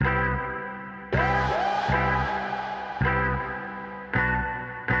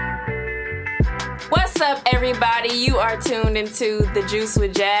up, everybody? You are tuned into The Juice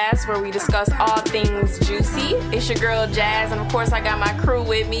with Jazz, where we discuss all things juicy. It's your girl, Jazz, and of course, I got my crew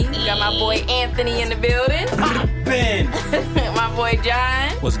with me. Got my boy, Anthony, in the building. Ben. My boy,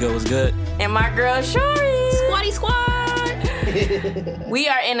 John. What's good, what's good? And my girl, Shorty. Squatty squad. We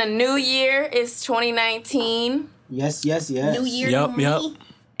are in a new year. It's 2019. Yes. New year, Yep.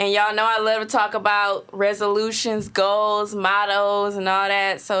 And y'all know I love to talk about resolutions, goals, mottos, and all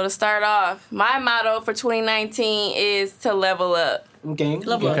that. So to start off, my motto for 2019 is to level up. Okay.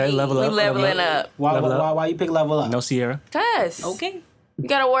 Level up. We leveling up. Why you pick level up? No Sierra. Cause Okay. you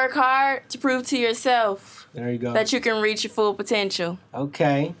gotta work hard to prove to yourself There you go. that you can reach your full potential.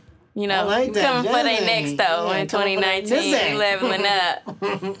 Okay. You know, I like that. coming for their Yeah. next though Yeah, in coming for their 2019. next. We leveling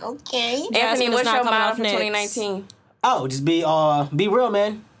up. Okay. Anthony, Jasmine is what's not your coming motto off for next. 2019? Oh, just be real,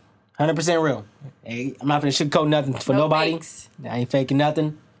 man. 100% real. Hey, I'm not gonna sugarcoat nothing for No nobody. fakes. I ain't faking nothing.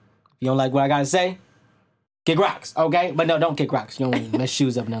 If you don't like what I gotta say, kick rocks, okay? But no, don't kick rocks. You don't want to mess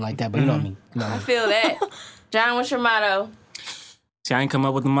shoes up, nothing like that. But you know what I mean. You know what I I mean. feel that. John, what's your motto? See, I ain't come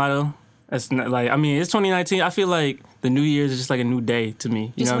up with the motto. That's not like, I mean, it's 2019. I feel like the New Year's is just like a new day to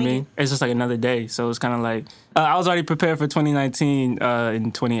me. You know what I mean? It's just like another day. So it's kind of like, I was already prepared for 2019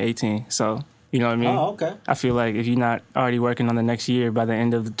 in 2018. So, you know what I mean? Oh, okay. I feel like if you're not already working on the next year by the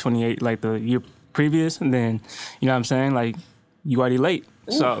end of the 28, like the year previous, then, you know what I'm saying? Like, you already late.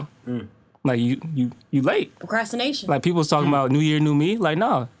 Ooh. So, like, you late. Procrastination. Like, people's talking about new year, new me. Like,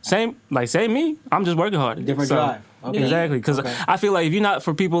 no, same me. I'm just working hard. Different drive. Okay. Exactly, because I feel like if you're not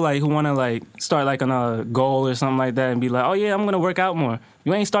for people like who want to like start like on a goal or something like that and be like, oh yeah, I'm gonna work out more.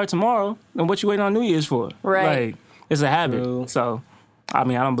 You ain't start tomorrow, then what you waiting on New Year's for? Right. Like it's a habit. True. So, I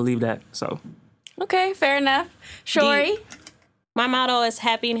mean, I don't believe that. So, Okay, fair enough. Shorty? My motto is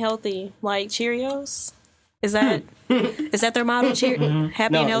happy and healthy. Like Cheerios. Is that their motto?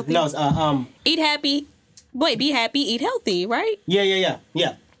 Happy and healthy. No, it's, Eat happy. Wait, be happy. Eat healthy. Right. yeah.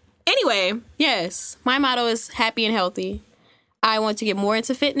 Anyway, yes, my motto is happy and healthy. I want to get more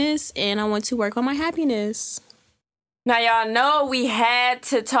into fitness, and I want to work on my happiness. Now, y'all know we had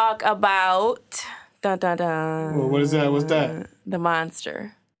to talk about... Dun, dun, dun. Well, what is that? What's that? The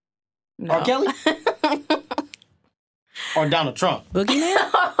monster. No. R. Kelly? Or Donald Trump? Boogeyman?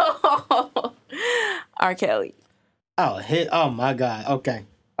 R. Kelly. Oh my God. Okay.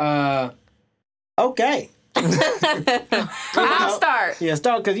 Okay. I'll start. Yeah,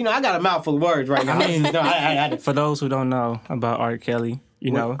 start because I got a mouthful of words right now. I mean, I had to. for those who don't know about R. Kelly,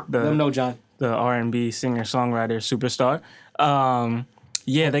 Let them know, John. the R&B singer songwriter superstar.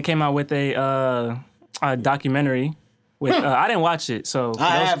 Yeah, they came out with a documentary. With I didn't watch it, so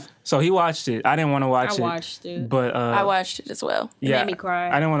So he watched it. I didn't want to watch it. I watched it. But I watched it as well. yeah, made me cry.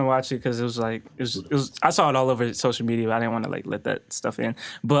 I didn't want to watch it because it was. I saw it all over social media. But I didn't want to like let that stuff in.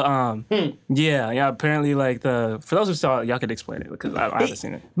 But yeah. Apparently, like for those who saw it, y'all could explain it because I haven't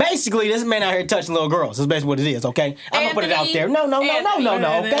seen it. Basically, this man out here touching little girls. That's basically what it is, okay? I'm gonna put it out there. No,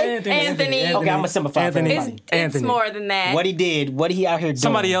 okay? Anthony. Okay, I'm gonna simplify for everybody. It's more than that. What he did, what he out here doing.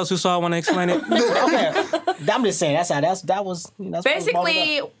 Somebody else who saw it want to explain it. Okay, I'm just saying that's that was that's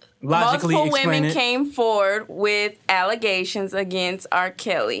Basically, Logically multiple explain women it. came forward with allegations against R.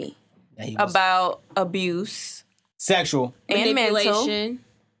 Kelly about abuse sexual and mental. Manipulation.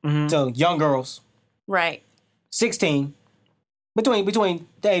 to young girls, Right. 16, between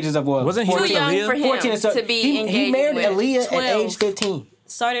the ages of what? Wasn't he Too 14 young Aaliyah? for him 14 and so to be he engaged married with. Aaliyah at 12. age 15.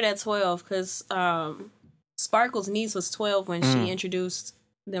 Started at 12 because Sparkle's niece was 12 when she introduced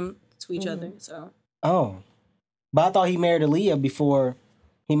them to each other. So Oh, but I thought he married Aaliyah before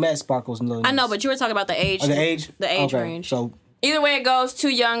he met Sparkles and Lil I know, Nas. but you were talking about the age. Oh, the age, Okay, range. So Either way it goes, too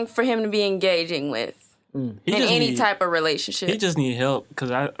young for him to be engaging with He in just any need- type of relationship. He just need help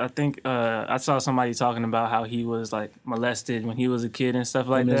because I think I saw somebody talking about how he was like molested when he was a kid and stuff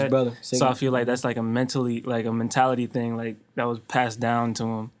like Him and his that. brother, So I feel like that's like a mentality thing like that was passed down to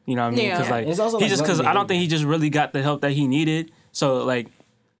him. You know what I mean? Yeah. Because like It's also he like just because learning I don't think he just really got the help that he needed. So like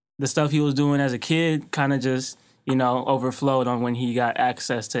the stuff he was doing as a kid kind of just overflowed on when he got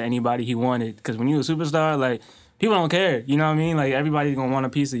access to anybody he wanted. Because when you a superstar, like people don't care. You know what I mean? Like everybody's gonna want a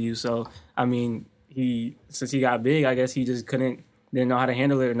piece of you. So I mean. Since he got big, I guess he just didn't know how to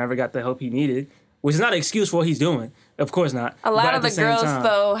handle it or never got the help he needed, which is not an excuse for what he's doing. Of course not. A lot But of at the same girls, time,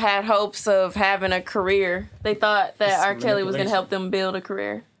 though, had hopes of having a career. They thought that It's R. Kelly was going to manipulation. help them build a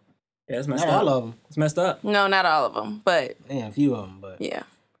career. Yeah, it's messed not up. all of them. It's messed up. No, not all of them, but Yeah, a few of them, but yeah.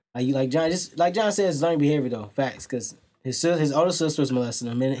 like John says, learning behavior though, facts. Because his older sister was molesting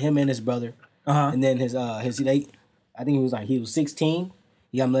him and his brother, and then I think he was 16.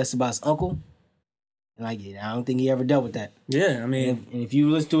 He got molested by his uncle, and I don't think he ever dealt with that. Yeah, I mean, And if you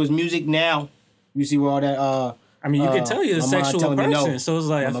listen to his music now, You see where all that. I mean, you can tell he's a my mom sexual telling me person, no. so it's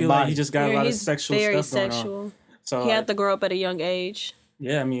like I My feel like body. he just got a lot of he's sexual very stuff going sexual. on. So He had to grow up at a young age.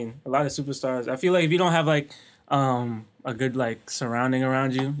 yeah, I mean, a lot of superstars. I feel like if you don't have like a good like surrounding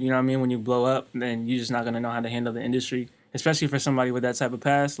around you, you know what I mean, when you blow up, then you're just not gonna know how to handle the industry, especially for somebody with that type of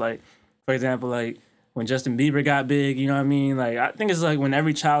past. Like, for example, like when Justin Bieber got big, you know what I mean? Like, I think it's like when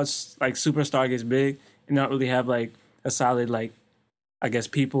every child's like superstar gets big and they don't really have like a solid like, I guess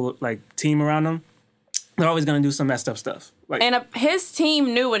people like team around them, they're always gonna do some messed up stuff. Like, And his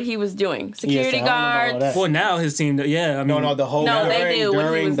team knew what he was doing. Security Yes, I don't know about all guards. that. well, now his team, yeah, I mean, No, the whole. No, they during- knew what he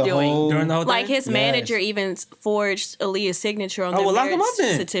during was the doing. whole- during the whole Like thing? his manager even forged Aaliyah's signature on Oh, their well, lock him marriage up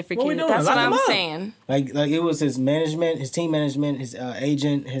then. certificate. What we doing? That's Lock what him I'm up. saying. Like it was his management, his team management, his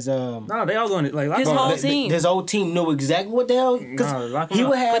agent, his No, they all going to like lock His him whole up. team. His whole team knew exactly what the hell. Because No, lock him he up.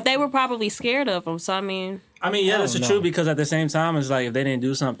 would have. But they were probably scared of him. So I mean, I mean, yeah, that's don't true know. because at the same time, it's like if they didn't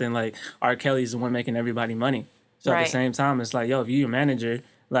do something, like R. Kelly's the one making everybody money. So at Right. the same time, it's like, yo, if you're a manager,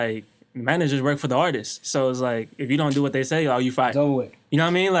 like managers work for the artist. So it's like if you don't do what they say, oh, you fired. It's over with. You know what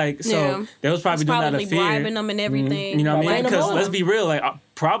I mean? Like, so Yeah. they was probably he's doing that probably out of fear. bribing them and everything. You know what I mean? Laying them Because on. let's be real, like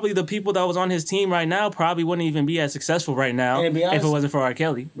probably the people that was on his team right now probably wouldn't even be as successful right now And to be if it honest, wasn't for R.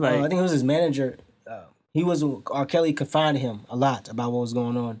 Kelly. Like, I think it was his manager. He was R. Kelly confided him a lot about what was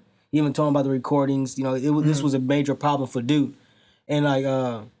going on. He even told him about the recordings. You know, this was a major problem for dude, and like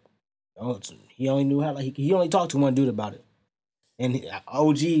he only knew how. Like he only talked to one dude about it, and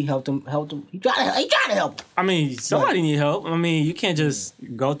OG helped him. He tried to help him. I mean, somebody need help. I mean, you can't just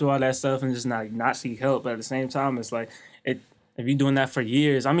go through all that stuff and just not seek help. But at the same time, it's like if you're doing that for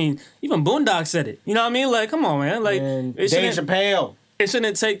years. I mean, even Boondock said it. You know what I mean? Like, come on, man. Like, And it Dave shouldn't, Chappelle. it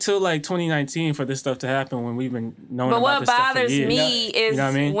shouldn't take till like 2019 for this stuff to happen when we've been knowing But about what this stuff for bothers years. me is You know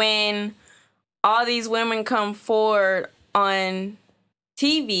what I mean? when all these women come forward on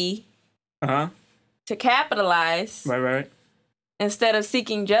TV Uh-huh. to capitalize Right. instead of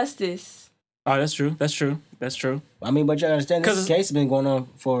seeking justice. Oh, that's true. That's true. I mean, but you understand this 'Cause- case has been going on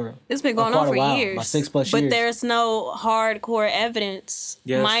for it's been going quite on a for while, years. about 6+ But years. there's no hardcore evidence.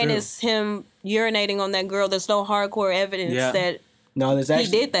 Yeah, that's minus him urinating on that girl. There's no hardcore evidence Yeah. that No, there's actually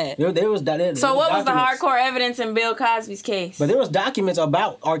did that. There was So what was the documents. hardcore evidence in Bill Cosby's case? But there was documents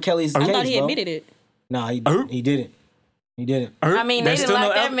about R. Kelly's case, I thought he bro. admitted it. No, he didn't. He didn't. I mean, they There's didn't still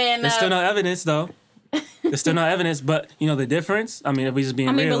lock that man There's up. still no evidence, though. There's still no evidence, but you know the difference. I mean, if we just being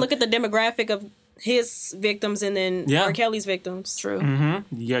I mean, real, but look at the demographic of his victims and then Yeah. R. Kelly's victims. True.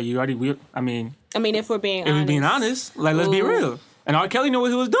 yeah, you already. I mean, I mean, if we're being if honest. we're being honest, like let's be Ooh. real. And R. Kelly knew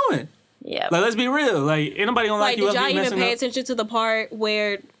what he was doing. Yeah. Like let's be real. Like ain't nobody gonna Like, like you did up y'all here even messing pay up. attention to the part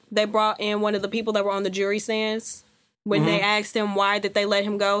where they brought in one of the people that were on the jury stands? When they asked him why did they let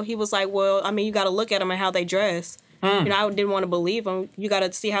him go, he was like, well, I mean, you got to look at them and how they dress. You know, I didn't want to believe them. You got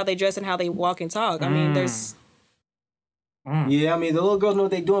to see how they dress and how they walk and talk. I mean, there's... Yeah, I mean the little girls know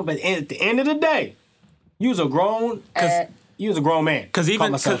what they're doing, but at the end of the day, you was a grown man. Cause even Call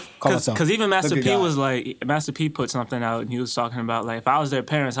myself. cause even Master Look P at God. was like Master P put something out and he was talking about like if I was their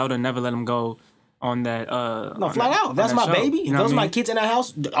parents I would have never let them go on that No, flat out. If that's my baby. If those are my kids in the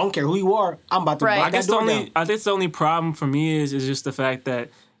house, I don't care who you are. I'm about to Right. break I that guess the door only down. I guess the only problem for me is just the fact that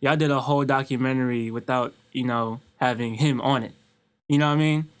y'all did a whole documentary without having him on it. You know what I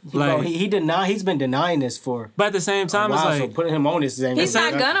mean? Like, Bro, he's been denying this for but at the same a time, it's while, like so putting him on this is He's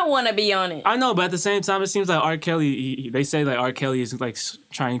not gonna want to be on it. I know, but at the same time, it seems like R. Kelly. They say like R. Kelly is like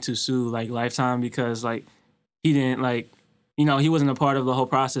trying to sue like Lifetime because like he didn't like he wasn't a part of the whole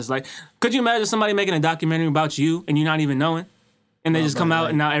process. Like, could you imagine somebody making a documentary about you and you not even knowing, and they just come out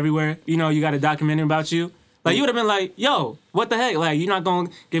and now everywhere you got a documentary about you. Like, you would have been like, yo, what the heck? Like, you're not going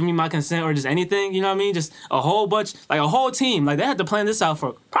to give me my consent or just anything, you know what I mean? Just a whole bunch, like a whole team. Like, they had to plan this out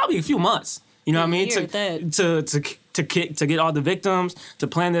for probably a few months. You know what I mean? year at that. To get all the victims, to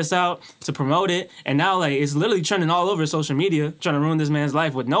plan this out, to promote it. And now, like, it's literally trending all over social media, trying to ruin this man's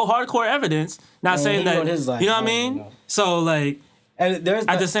life with no hardcore evidence. Not Man, saying he that, wrote his life. you know what I Oh, mean? no. So, like, And there's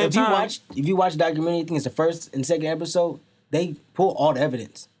At the same time- if you watch the documentary, I think it's the first and second episode, they pull all the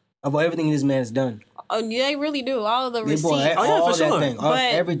evidence of everything this man has done. Oh, yeah, they really do. All of the They receipts. pull yeah, all for that sure. thing, But-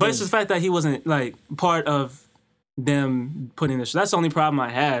 everything. but it's just the fact that he wasn't, like, part of them putting this. That's the only problem I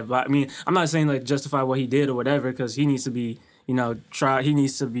have. But I mean, I'm not saying like justify what he did or whatever because he needs to be, tried. He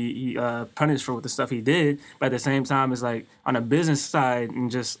needs to be punished for the stuff he did. But at the same time, it's like on a business side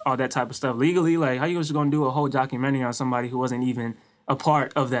and just all that type of stuff legally. Like, how you just gonna do a whole documentary on somebody who wasn't even a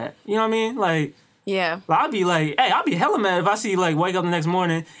part of that? You know what I mean? Like. Yeah. I'd be like, hey, I'd be hella mad if I see like wake up the next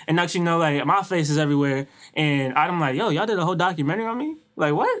morning and next you know like my face is everywhere and I'm like, yo, y'all did a whole documentary on me?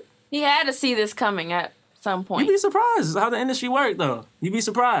 Like what? He had to see this coming at some point. You'd be surprised how the industry worked though. You'd be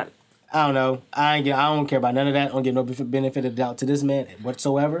surprised. I don't know. I don't care about none of that. I don't give no benefit of the doubt to this man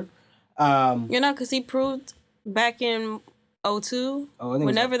whatsoever. Because he proved back in 2002,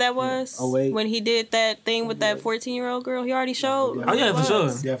 whenever that was, 08. when he did that thing with that 14-year-old girl, he already showed. Oh yeah, for sure.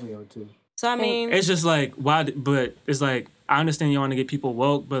 Definitely 02. So I mean, it's just like why? But it's like I understand you want to get people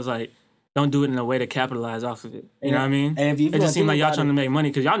woke, but it's like don't do it in a way to capitalize off of it. You know what I mean? And if you it just seems like y'all trying to make money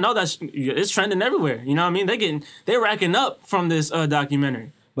because y'all know it's trending everywhere. You know what I mean? They're racking up from this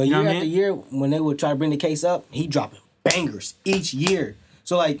documentary. But you know year what I after mean? year, when they would try to bring the case up, he dropping bangers each year.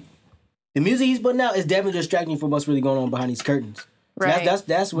 So like, the music he's putting out is definitely distracting you from what's really going on behind these curtains. So Right.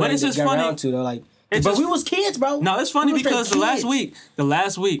 That's what it's it just got funny. around to. Though, like, It's but just- we was kids, bro. No, it's funny We was because straight the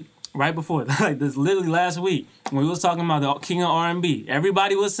last week, right before, like this literally last week, when we was talking about the king of R&B,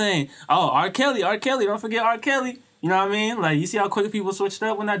 everybody was saying, "Oh, R. Kelly, don't forget R. Kelly." You know what I mean? Like, you see how quick people switched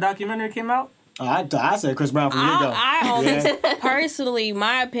up when that documentary came out? I said Chris Brown from years ago. I only personally,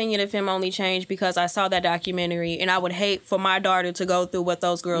 my opinion of him only changed because I saw that documentary, and I would hate for my daughter to go through what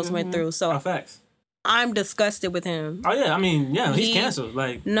those girls went through. So Facts. I'm disgusted with him. Oh yeah, I mean, yeah, he's He- canceled.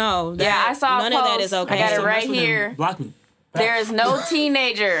 Like, No, Yeah, I saw a none of that post. is okay. I got it don't right mess with him. here. Block me. There is no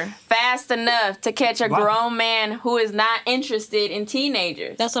teenager fast enough to catch a Wow. grown man who is not interested in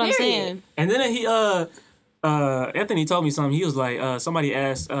teenagers. That's what I'm Period. saying. And then he Anthony told me something. He was like, somebody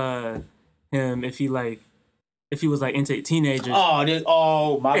asked him if he was like into teenagers.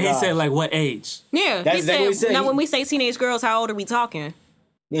 Oh my And god. he said like what age? Yeah, That's he exactly what he said. said. Now, when we say teenage girls, how old are we talking?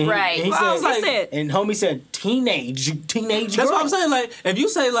 And Right. And he Well, I said, was like- said, and homie said teenage That's girl. what I'm saying. Like if you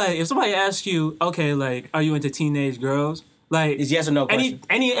say like if somebody asks you, okay, like are you into teenage girls? Like It's yes or no question.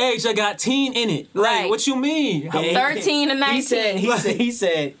 any age that got teen in it. Like Right. what you mean? And 13 to 19. He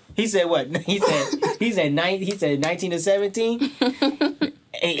said what? He said 19 to 17.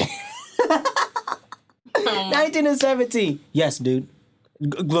 19 to 17. Yes, dude.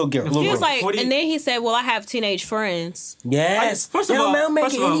 Little girl. he was girl. like, 40 and then he said, "Well, I have teenage friends." Yes. First of That all, don't make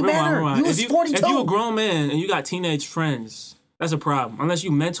first it of all, any better. rewind. You was If 42. you a grown man and you got teenage friends, that's a problem. Unless you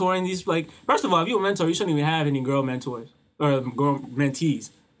mentoring these, like, first of all, if you a mentor, you shouldn't even have any girl mentors or girl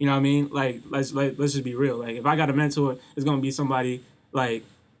mentees. You know what I mean? Like, let's just be real. Like, if I got a mentor, it's gonna be somebody like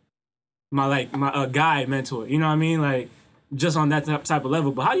my guy mentor. You know what I mean? Like, just on that type of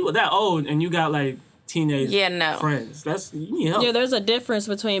level. But how you that old and you got like teenage friends? You need help. Yeah, there's a difference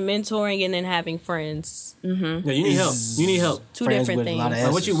between mentoring and then having friends. Yeah, you need help. You need help. Two Friends different with a lot of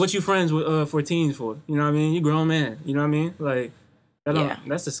things. S. What you friends with for teens for? You know what I mean? You grown man. You know what I mean? Like Yeah.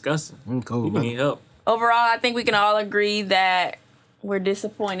 that's disgusting. Cool. People need help. Overall, I think we can all agree that we're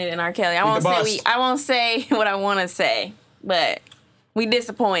disappointed in R. Kelly. I won't say what I want to say, but we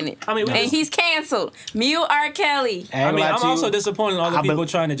disappointed. I mean, and he's canceled. Mute R. Kelly. I mean, I'm also disappointed in all the people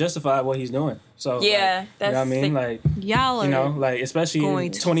trying to justify what he's doing. So Yeah, like, that's you know what I mean? sick. Like Y'all are you know, like especially going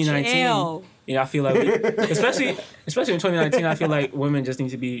in to 2019. jail. Yeah, I feel like especially in 2019, I feel like women just need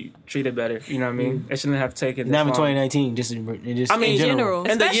to be treated better. You know what I mean? They shouldn't have taken this Not in long. 2019, just in general.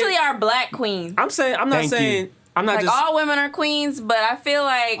 And Especially our black queens. I'm not Thank saying you. I'm not Like just all women are queens, but I feel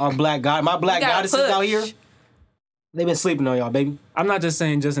like Our black god, my black You gotta goddesses out push. here, they've been sleeping on y'all, baby. I'm not just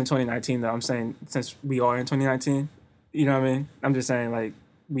saying just in 2019 though. I'm saying since we are in 2019, you know what I mean? I'm just saying like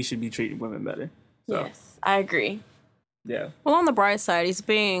we should be treating women better. So yes, I agree. yeah. Well, on the bright side, he's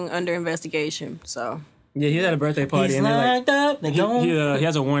being under investigation. So Yeah, he had a birthday party He's and then like locked up. They gone. he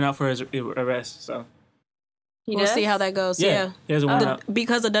has a warrant out for his arrest. So He we'll does? see how that goes. Yeah, he has a warrant out.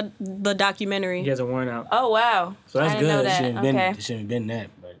 because of the documentary. He has a warrant out. Oh wow. So that's I didn't know good. that. Shouldn't have been, Okay. it shouldn't have been that,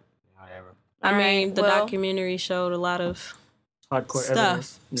 but whatever. I All mean, right, the well, documentary showed a lot of Hardcore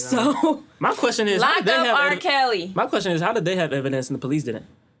evidence. stuff. You know? So My question is, how Lock did they up have R. Kelly. My question is, how did they have evidence and the police didn't?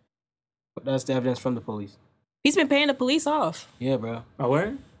 But that's the evidence from the police. he's been paying the police off, Yeah, bro. Oh,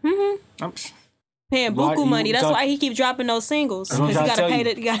 where? paying Why- buku money. you That's talk- why he keep dropping those singles That's what because I'm you trying to gotta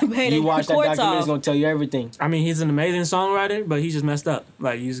tell pay the you gotta pay the You watch that courts documentary, it's off. gonna tell you everything. I mean, he's an amazing songwriter, but he just messed up.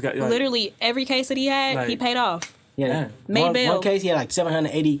 Like you just got like, Literally every case that he had, he Like- paid off. Yeah. Yeah. Made bail. One case, he had like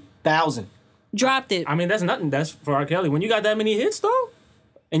 780,000. Dropped it. I mean, that's nothing. That's for R. Kelly. When you got that many hits though,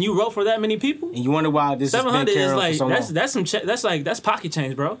 and you wrote for that many people, And you wonder why this has been 700 carrying is on like for so long. that's pocket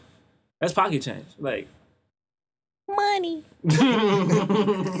change, bro. That's pocket change. Like Money.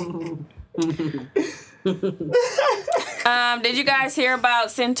 Did you guys hear about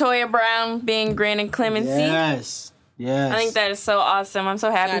Cyntoia Brown being granted clemency? Yes. Yes. I think that is so awesome. I'm so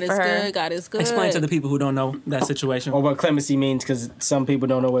happy God is for her. good. God is good. explain to the people who don't know that situation. Or what clemency means, because some people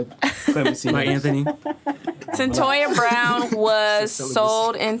don't know what clemency Like means. Anthony. Cyntoia Brown was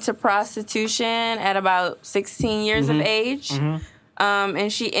sold into prostitution at about 16 years of age.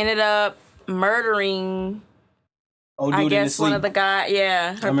 And she ended up murdering, Oh, dude I in his guess, one sleep. of the guys.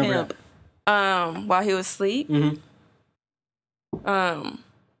 Yeah. I remember pimp. that. while he was asleep.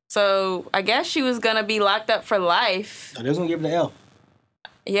 So I guess she was gonna be locked up for life. Oh, they was gonna give her the L.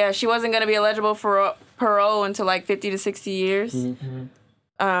 Yeah, she wasn't gonna be eligible for parole until like 50 to 60 years.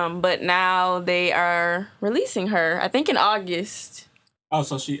 But now they are releasing her. I think in August. Oh,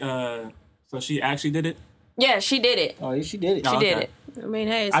 so she actually did it? Yeah, she did it. Oh, yeah, she did it. She did it. I mean,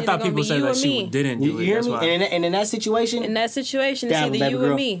 hey, it's I either thought gonna people be said you that or she me. didn't do You it. hear That's me? why. And in that situation, In that situation, it's Down, either baby you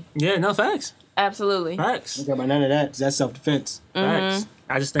girl. or me. Yeah, no facts. Absolutely. Facts. don't care about none of that. That's self-defense. Facts.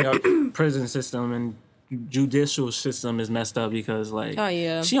 I just think our prison system and judicial system is messed up because, like, Oh,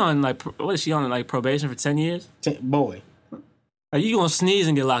 yeah. she on like what is she on like probation for 10 years? Boy. Like, you gonna sneeze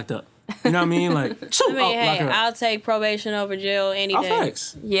and get locked up? You know what I mean? Like, I mean, hey, I'll take probation over jail any day.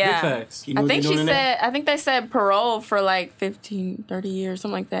 Facts. Yeah. Big facts. You know I what think they're she doing said, I think they said parole for like 15, 30 years,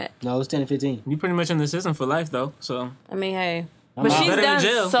 something like that. No, it was 10 and 15. You pretty much in the system for life though, so I mean, hey. But she's better than done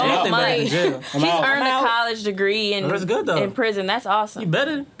jail. so Anything better than much. jail. She's earned a out. college degree That's good, though. in prison. That's awesome. You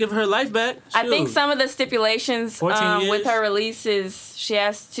better give her life back. I think Shoot. some of the stipulations 14 with years? her release is she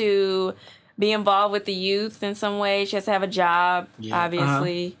has to be involved with the youth in some way. She has to have a job,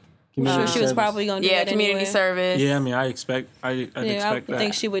 obviously. I'm sure she was probably going to do Yeah, that community anyway. service. Yeah, I mean, I'd expect Yeah, I expect that.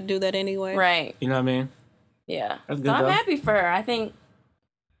 think she would do that anyway. Right. You know what I mean? Yeah. That's So good, I'm though. happy for her. I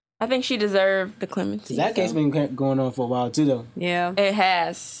think she deserved the clemency. That case so. been going on for a while, too, though. Yeah. It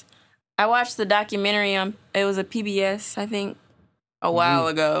has. I watched the documentary on, it was a PBS, I think, a while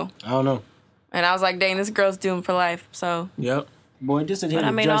ago. I don't know. And I was like, dang, this girl's doomed for life. So, Yep. Boy, just to hear But I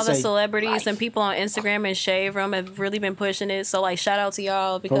the mean, judge all the say, celebrities and people on Instagram and Shade Room have really been pushing it. So, like, shout out to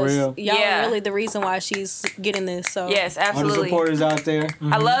y'all because real. y'all Yeah. are really the reason why she's getting this. So, yes, all the absolutely. supporters out there.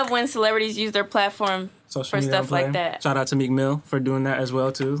 I love when celebrities use their platform Social for media stuff like player. that. Shout out to Meek Mill for doing that as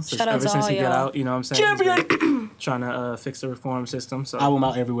well too. Shout out Ever to since all he got y'all. out, you know what I'm saying? He's Champion! been trying to fix the reform system. So, Album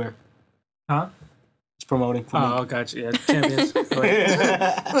out everywhere. huh? It's promoting. For me. Oh, gotcha. Yeah, champions.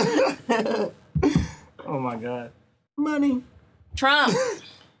 Oh my god. Money. Trump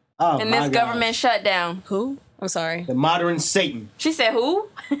Oh, and my this gosh. government shutdown. who? I'm sorry. The modern Satan. She said who?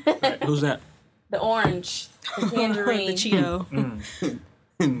 Right, who's that? The orange. The tangerine. The Cheeto.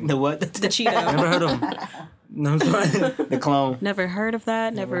 The what? The Cheeto. Never heard of him. No, I'm sorry. The clone. Never heard of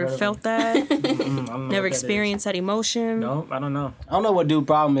that. Never heard of felt that. I don't know Never what that is. experienced that emotion. No, I don't know. I don't know what dude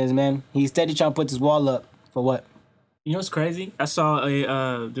problem is, man. He's steady trying to put this wall up for what? You know what's crazy? I saw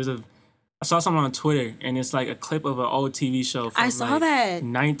I saw something on Twitter, and it's like a clip of an old TV show from I saw like that.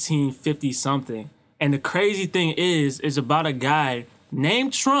 1950 something. And the crazy thing is about a guy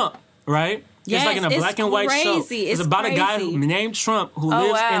named Trump, right? Yes, it's like in a it's black and white show. crazy. It's It's about a guy crazy. named Trump who Oh,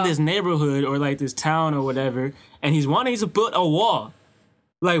 lives wow. in this neighborhood or like this town or whatever, and he's wanting to build a wall.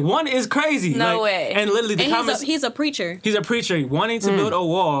 Like, one is crazy. No Like, way. And literally the And comments. he's a preacher. He's a preacher wanting to build a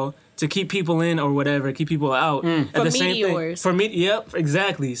wall to keep people in or whatever, keep people out. At For the same meteors. thing. Yep,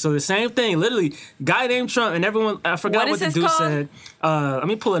 exactly. So the same thing, literally, guy named Trump and everyone, I forgot What what is the this dude called? said. Let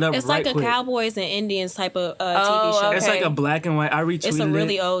me pull it up It's right like a quick. Cowboys and Indians type of Oh, TV show. okay. It's like a black and white. I retweeted It's a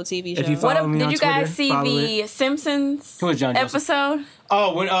really it. old TV show. If you What follow me did on you guys Twitter, see follow the it. Simpsons Who is John Joseph? episode?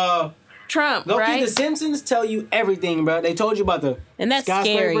 Oh, when Trump, Loki, right? the Simpsons tell you everything, bro. They told you about the And that's scary.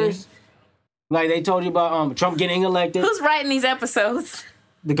 skyscrapers. Like they told you about Trump getting elected. Who's writing these episodes?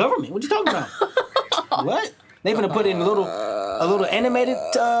 The government. What you talking about? What? They finna put in a little animated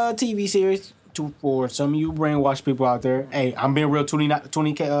TV series for some of you brainwashed people out there. Hey, I'm being real.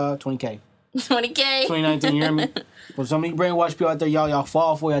 20K. 20K. 2019. You hear me? For some of you brainwashed people out there, y'all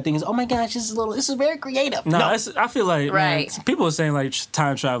fall for it. I think it's, oh my gosh, this is very creative. No, I feel like Right. man, people are saying like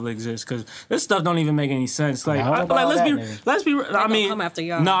time travel exists because this stuff don't even make any sense. Like, I don't know about let's that, be, nigga. let's be. I mean, come after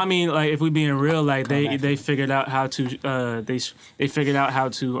y'all. no, I mean like if we being real, like after they figured out how to they figured out how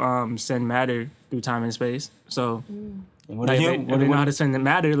to send matter through time and space. So What like, are they you? know how to send the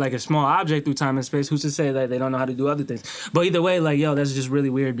matter like a small object through time and space. Who's to say that they don't know how to do other things? But either way, like yo, that's just really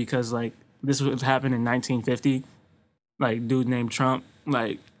weird because like this was happened in 1950. Like dude named Trump,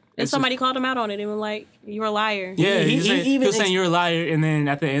 like. And somebody called him out on it and was like, "You're a liar." Yeah, He he even was saying you're a liar, and then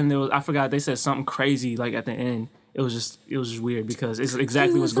at the end, there was, I forgot they said something crazy. Like at the end, it was just weird because it's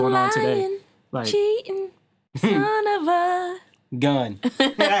exactly what's going on today. Like, Cheating, son of a. Gun.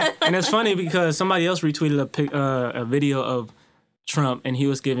 and it's funny because somebody else retweeted a video of Trump, and he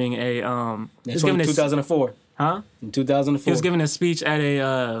was giving a he was giving 2004. huh? In 2004. He was giving a speech at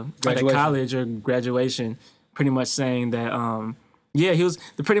a Graduation. college or graduation, pretty much saying that yeah, he was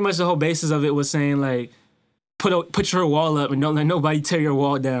pretty much the whole basis of it was saying like put your wall up and don't let nobody tear your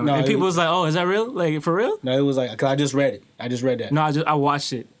wall down. No, And people was like, oh, is that real? Like for real? No, it was like, cause I just read it. I just read that. No, I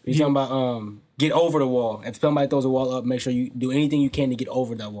watched it. You talking about get over the wall. If somebody throws a wall up, make sure you do anything you can to get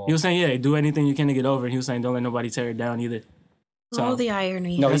over that wall. He was saying, yeah, do anything you can to get over. He was saying, don't let nobody tear it down either. So, the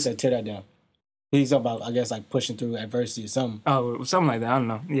irony. No, he said tear that down. He's talking about, I guess, like pushing through adversity or something. Oh, something like that. I don't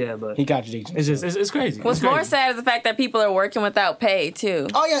know. Yeah, but he contradicts. It's just it's crazy. What's more sad is the fact that people are working without pay too.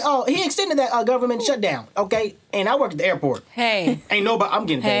 Oh yeah. Oh, he extended that government shutdown. Okay, and I work at the airport. Hey, ain't nobody. I'm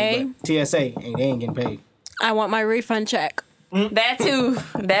getting paid. But TSA they ain't getting paid. I want my refund check. That too.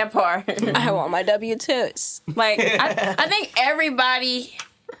 That part. I want my W-2s. Like I think everybody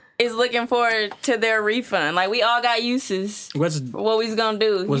is looking forward to their refund. Like we all got uses. What we's gonna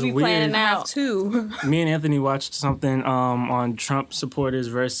do? What's You be weird, planning out too. Me and Anthony watched something on Trump supporters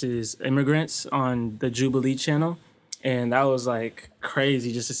versus immigrants on the Jubilee channel, and that was like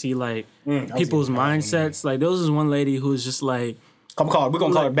crazy just to see like people's mindsets. Like there was this one lady who was just like, we're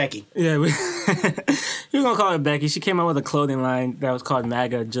gonna call her Becky. Yeah, we're gonna call her Becky. She came out with a clothing line that was called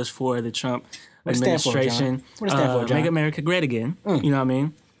MAGA just for the Trump administration. What does it stand for, John? Make America Great Again. You know what I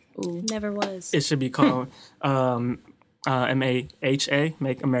mean? Ooh, never was. It should be called MAHA,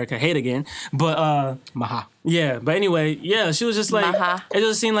 Make America Hate Again. But Maha. Yeah, but anyway, yeah, she was just like Maha. It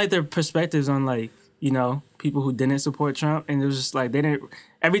just seemed like their perspectives on like, you know, people who didn't support Trump, and it was just like they didn't.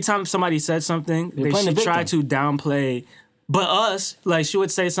 Every time somebody said something, they should try to downplay. But us, like, she would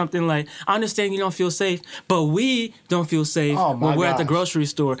say something like, I understand you don't feel safe, but we don't feel safe when we're at the grocery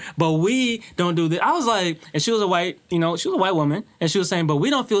store. But we don't do this. I was like, and she was a white woman, and she was saying, but we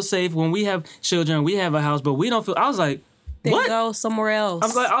don't feel safe when we have children, we have a house, but we don't feel. I was like, then what? Go somewhere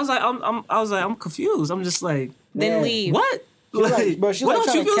else. I was like, I'm confused. I'm just like, then leave. What? Like, bro, she was what like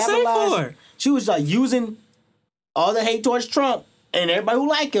don't you feel safe for? She was like using all the hate towards Trump and everybody who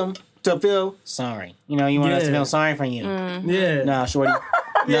like him to feel sorry. You know, you want us to feel sorry for you. Yeah. Nah, shorty.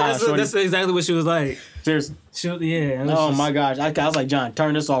 That's exactly what she was like. Seriously. My gosh. I was like, John,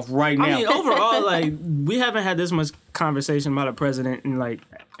 turn this off right now. I mean, overall, like, we haven't had this much conversation about a president in, like,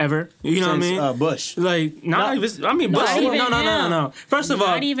 ever. You know what I mean? Bush. Like, Bush. No. First of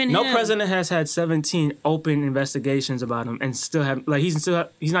all, no president has had 17 open investigations about him and still have, like, he's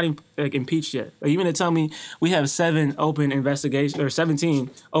not even, like, impeached yet. Like, even to tell me we have 17 open investigations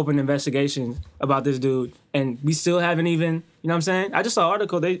about this dude, and we still haven't even, you know what I'm saying? I just saw an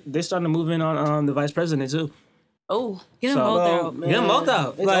article, they starting to move in on the vice president, too. Oh, get them both out. Get them both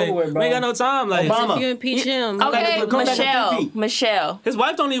out. It's like, over with, bro. we ain't got no time. Like, Obama. If you impeach him. Okay, Michelle. His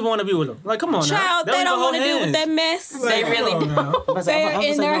wife don't even want to be with him. Like, come on, child, now. they don't want to deal with that mess. They really don't. They're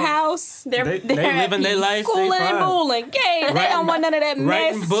in their house. They're living their life. Cooling and booling. They don't want none of that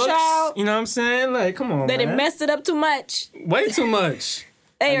mess, books, child. You know what I'm saying? Like, come on, They man. done messed it up too much. Way too much.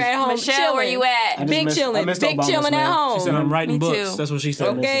 They are at home Michelle, chilling. where you at? Big chilling at home. She said, I'm writing Me books. too. That's what she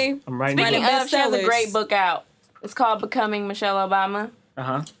said. Okay. I'm writing Speaking books. of, she has a great book out. It's called Becoming Michelle Obama.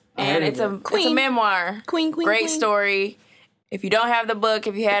 And it's a memoir. Queen. Great story. If you don't have the book,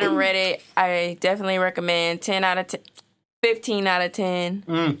 if you hadn't read it, I definitely recommend 10 out of 10. 15 out of 10.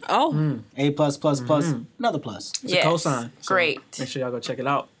 A+++. Another plus. It's a cosign. So great. Make sure y'all go check it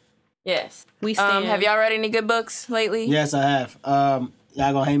out. Yes. We stand. Have y'all read any good books lately? Yes, I have.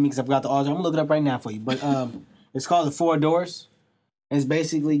 Y'all gonna hate me because I forgot the author. I'm gonna look it up right now for you. But it's called The Four Doors. It's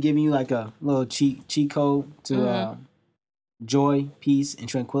basically giving you like a little cheat code to joy, peace, and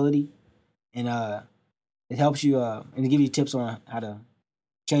tranquility, and it helps you and it gives you tips on how to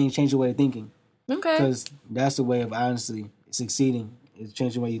change your way of thinking. Okay. Because that's the way of honestly succeeding is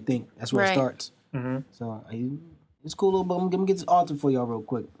changing the way you think. That's where it starts. Mm-hmm. So it's a cool little book. I'm gonna get this author for y'all real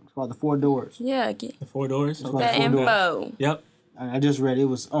quick. It's called The Four Doors. Yeah, The Four Doors. That info. Doors. Yep. I just read it. It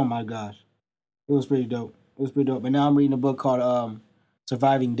was, oh my gosh, it was pretty dope. But now I'm reading a book called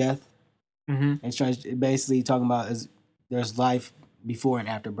Surviving Death. Mm-hmm. It's basically talking about there's life before and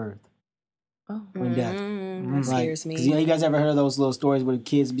after birth. Oh. When death. That scares me. Because you guys ever heard of those little stories where the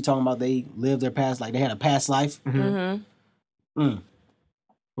kids be talking about they lived their past, like they had a past life? Mm-hmm.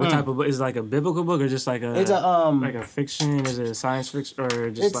 What type of book? Is it like a biblical book or just like a? It's a like a fiction. Is it a science fiction or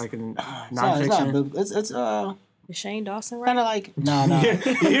just like a nonfiction? Is Shane Dawson right? Kind of like no. You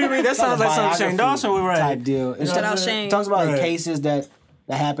hear me? That sounds like some Shane Dawson would write. Type deal. It talks about the cases that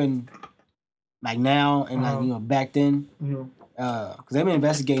happen like now and back then. Because they've been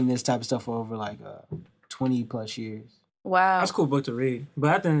investigating this type of stuff for over 20 plus years. Wow, that's a cool book to read.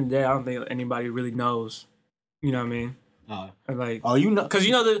 But at the end of the day, I don't think anybody really knows. You know what I mean? Because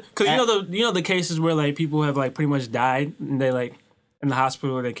you know the cases where people have pretty much died and they in the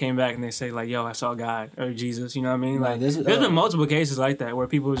hospital or they came back and they say yo, I saw God or Jesus. You know what I mean? There's been multiple cases like that where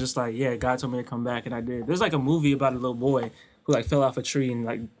people are just yeah, God told me to come back and I did. There's a movie about a little boy who fell off a tree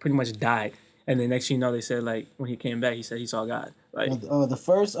and pretty much died. And then next thing you know, they said like when he came back, he said he saw God. Like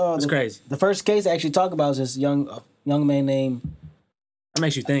It's crazy. The first case I actually talk about is this young man named. That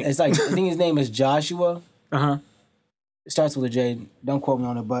makes you think. It's like I think his name is Joshua. It starts with a J. Don't quote me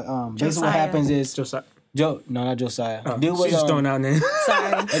on it, but basically what happens is Josiah. No, not Josiah. Dude was just throwing out names.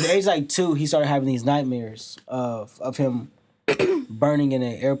 Sorry. At the age like 2, he started having these nightmares of him burning in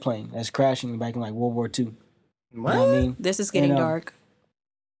an airplane that's crashing back in like World War II. What? You know what I mean? This is getting dark.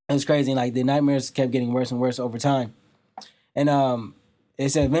 It was crazy. Like the nightmares kept getting worse and worse over time. And it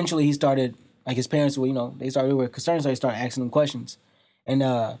said eventually he started, like his parents were, they were concerned, so they started asking him questions. And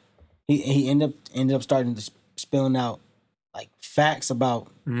he ended up starting to spilling out like facts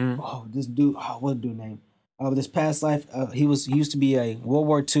about this dude. What dude name? This past life, he used to be a World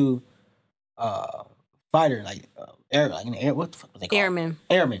War II fighter, what the fuck was they called? Airman.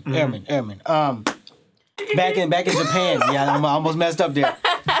 Airman. Back in Japan. Yeah, I almost messed up there.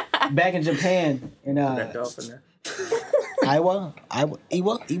 Back in Japan, in Iwa,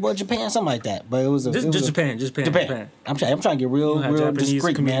 Japan, something like that. But it was Japan. I'm trying to get real Japanese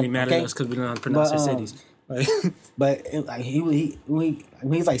discreet, community man. mad at us because we don't know how to pronounce their cities. But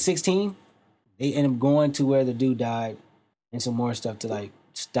when he's like 16, they end up going to where the dude died and some more stuff to like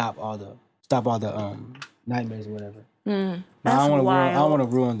stop all the nightmares or whatever. That's I don't wild. want to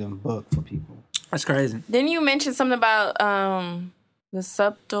ruin the book for people. That's crazy. Didn't you mention something about the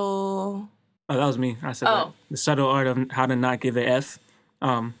subtle? Oh, that was me. I said that. The subtle art of how to not give an F. You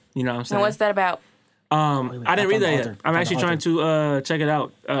know what I'm saying? And what's that about? I didn't read that yet. I'm actually trying to check it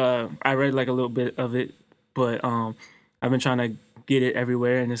out. I read like a little bit of it, but I've been trying to get it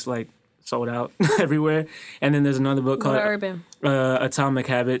everywhere, and it's like sold out everywhere. And then there's another book called Atomic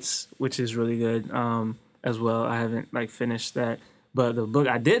Habits, which is really good as well. I haven't like finished that, but the book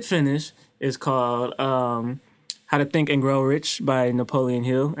I did finish is called How to Think and Grow Rich by Napoleon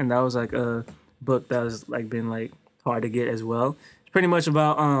Hill, and that was like a book that was like been like hard to get as well. It's pretty much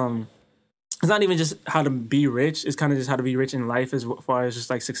about it's not even just how to be rich. It's kind of just how to be rich in life as far as just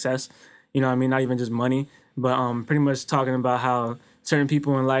like success. You know what I mean? Not even just money, but pretty much talking about how certain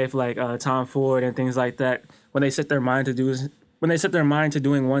people in life, like Tom Ford and things like that, when they set their mind to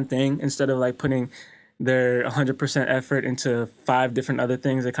doing one thing instead of like putting their 100% effort into 5 different other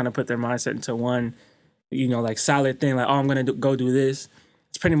things, they kind of put their mindset into one, like solid thing. Like, I'm gonna go do this.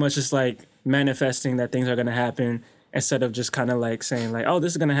 It's pretty much just like manifesting that things are gonna happen instead of just kind of like saying like, oh,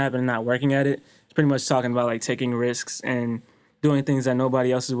 this is gonna happen and not working at it. It's pretty much talking about like taking risks and doing things that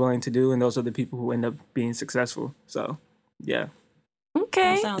nobody else is willing to do, and those are the people who end up being successful. So, yeah.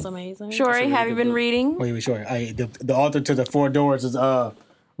 Okay. That sounds amazing. Shorey, have you been reading? Wait, sure. The author to the 4 Doors is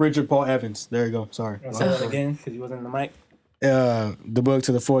Richard Paul Evans. There you go. Sorry. I'll say that again because you wasn't in the mic. The book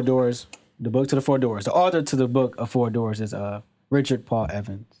to the 4 Doors. The book to the 4 Doors. The author to the book of 4 Doors is Richard Paul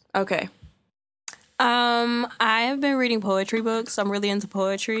Evans. Okay. I have been reading poetry books. I'm really into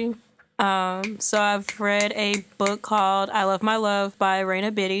poetry. So I've read a book called I Love My Love by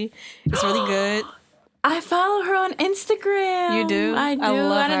Raina Biddy. It's really good. I follow her on Instagram. You do? I do. I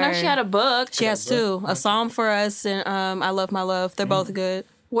love I didn't know her. she had a book. She has 2. A Psalm for Us and I Love My Love. They're both good.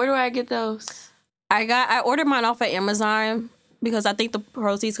 Where do I get those? I ordered mine off of Amazon because I think the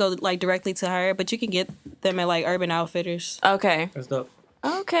proceeds go like directly to her, but you can get them at like Urban Outfitters. Okay. That's dope.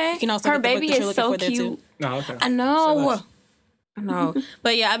 Okay. You can also her get the book baby that you're is looking so for there, too. cute. No, okay. I know.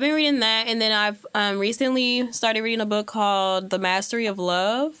 But yeah, I've been reading that, and then I've recently started reading a book called The Mastery of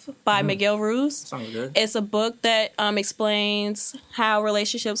Love by Miguel Ruiz. Sounds good. It's a book that explains how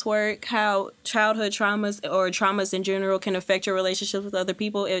relationships work, how childhood traumas or traumas in general can affect your relationships with other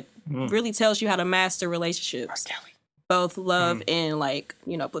people. It really tells you how to master relationships, both love and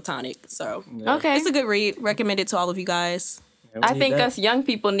platonic. So Okay. it's a good read. Recommend it to all of you guys. Yeah, I think us young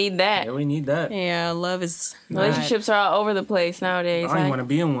people need that. Yeah, we need that. Yeah, love is Relationships are all over the place nowadays. I don't want to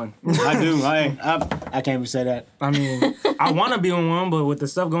be in one. I do. I can't even say that. I mean, I want to be in one, but with the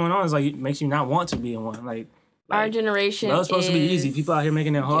stuff going on, it's like it makes you not want to be in one. Like our generation love's supposed to be is easy. People out here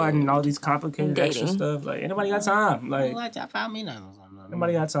making it hard and all these complicated extra dating. stuff. Like, anybody got time? Like,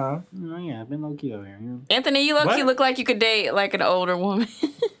 nobody got time. Yeah, I've been low key over here. Anthony, you look like you could date like an older woman.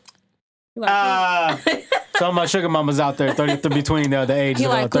 So my sugar mama's out there, 30 between the ages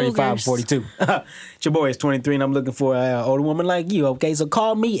of 35 and 42. Your boy is 23, and I'm looking for an older woman like you. Okay, so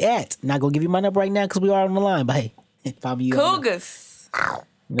call me at. Not gonna give you my number right now because we are on the line, but hey, if I'm you, Cougars.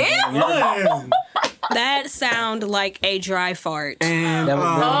 That sound like a dry fart. And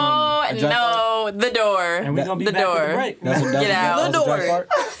Oh no, the door. and we're gonna be the back door. with the break. Get out. The door.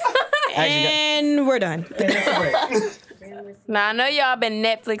 And we're done. Now I know y'all been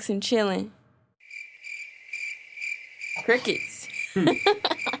Netflix and chilling. Crickets.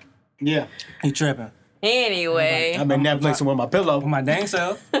 Yeah. He tripping. Anyway. I've been Netflixing with my pillow. With my dang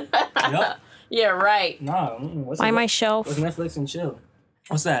self. Yup. Yeah, right. Nah. By my shelf. What's Netflix and chill?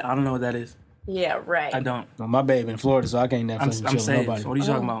 What's that? I don't know what that is. Yeah, right. I don't. Well, my babe in Florida, so I can't Netflix and chill I'm with safe. nobody. What are you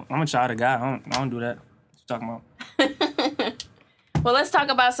talking about? I'm a child of God. I don't do that. What you talking about? Well, let's talk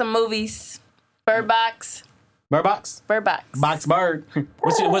about some movies. Bird Box. Bird Box? Bird Box. Box Bird.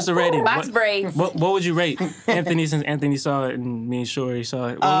 What's the rating? Box Braids. What would you rate Anthony since Anthony saw it and me and Shorty saw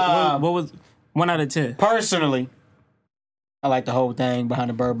it? What was 1 out of 10? Personally, I like the whole thing behind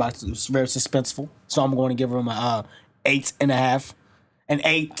the Bird Box. It was very suspenseful. So I'm going to give him a 8.5. An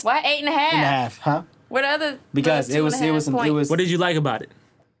 8. Why 8.5? Huh? What other? Because it was. What did you like about it?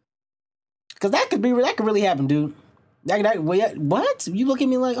 Because that could really happen, dude. What? You look at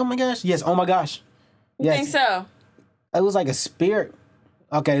me like, oh my gosh. Yes, oh my gosh. You Yes. think so? It was like a spirit.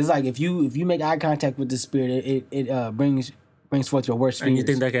 Okay, it's like if you make eye contact with the spirit, it brings forth your worst fears. And you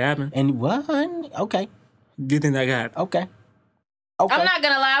think that could happen? And what? Okay. Do you think that could happen? Okay. I'm not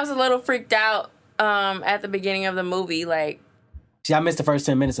gonna lie. I was a little freaked out at the beginning of the movie. Like, See, I missed the first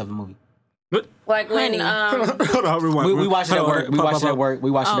 10 minutes of the movie. when Hold on, rewind. We watched it at work. We watched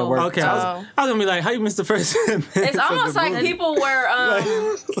it at work. Okay, I was gonna be like, how you missed the first 10 minutes? it's almost like people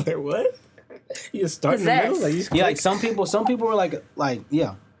were like what? You just start in the Possessed. middle, like Yeah, like some people were like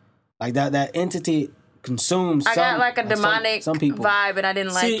that entity consumes. I got like a demonic some people. vibe, and I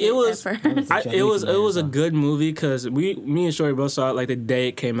didn't like it. it was at first. it was a good movie because me and Shorty both saw it like the day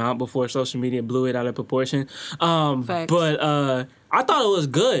it came out before social media blew it out of proportion. Facts. But I thought it was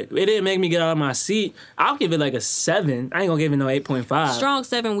good. It didn't make me get out of my seat. I'll give it like a 7. I ain't gonna give it no 8.5. Strong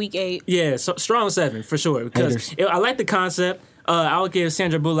 7, week 8. Yeah, strong 7 for sure because I like the concept. I would give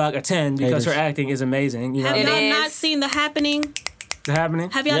Sandra Bullock a 10 because her acting is amazing. You know, Have It y'all is. not seen The Happening? The Happening.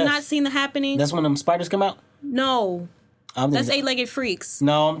 Have y'all Yes. not seen The Happening? That's when them spiders come out. No. I'm That's thinking, Eight-Legged Freaks.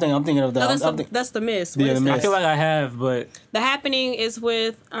 No, I'm thinking of the. No, I'm thinking, that's The Mist. Yeah, What is The that? I Mist. feel like I have, but The Happening is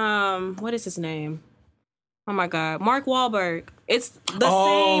with what is his name? Oh my God, Mark Wahlberg. It's the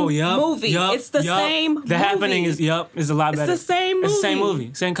same movie. It's the same movie. The Happening is a lot better. It's the same movie. It's the same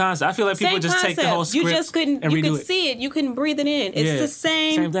movie, same concept. I feel like people Same just take the concept. whole script You just couldn't. and You redo could it. see it. You couldn't breathe it in. It's Yeah. the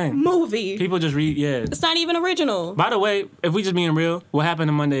same thing. movie. People just read. Yeah. It's not even original. By the way, if we just being real, What Happened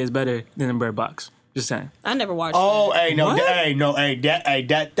on Monday is better than the Bird Box. Just saying. I never watched. Oh, that. hey, no, What? hey,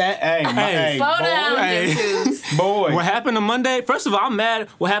 Slow down, Hey. Jesus. boy, What happened on Monday? First of all, I'm mad.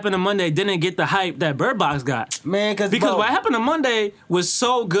 What happened on Monday didn't get the hype that Bird Box got. man, Because bro, what happened on Monday was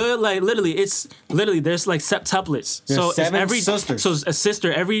so good, like literally, there's like septuplets. There's So 7 it's sisters. So it's a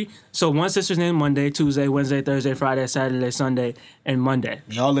sister so one sister's named Monday, Tuesday, Wednesday, Thursday, Friday, Saturday, Sunday, and Monday.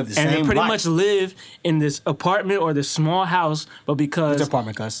 They all live the And same they pretty life. much live in this apartment or this small house, but because It's an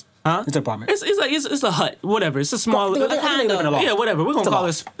apartment, cuz. Huh? It's an apartment. It's a hut, whatever. It's a small. They live in a loft. Yeah, whatever. We're gonna It's a call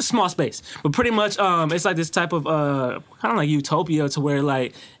loft. it small space, but pretty much, it's like this type of kind of like utopia to where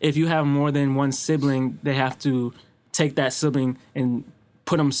like if you have more than one sibling, they have to take that sibling and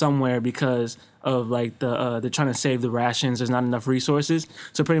put them somewhere because of like they're trying to save the rations. There's not enough resources,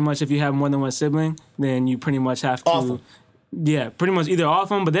 so pretty much if you have more than one sibling, then you pretty much have to. Off 'em. Yeah, pretty much either off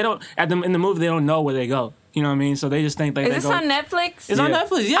them, but they don't. In the movie, they don't know where they go. You know what I mean? So they just think Is they this go. on Netflix? It's on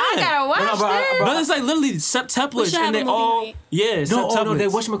Netflix, yeah. I gotta watch No, but- this. But it's like literally septuplets, should have and they a movie all night. No, septuplets. they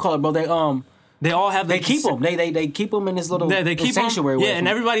whatchamacallit, bro. They all have. They like, keep them. They keep them in this little They keep 'em. sanctuary. Yeah, and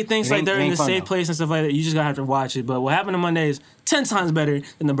everybody thinks like they're in the safe place. place and stuff like that. You just gotta have to watch it. But What Happened on Monday is 10 times better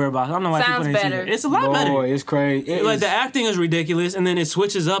than the Bird Box. I don't know why Sounds people didn't see better. it. It's a lot better. Boy, it's crazy. It Like is- the acting is ridiculous, and then it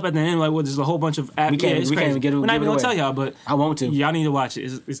switches up at the end. Like, there's a whole bunch of. We can't even get it- We're not give even it gonna tell away. y'all, but I want to. y'all need to watch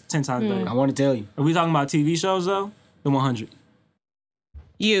it. It's 10 times better. I want to tell you. Are we talking about TV shows though? The 100.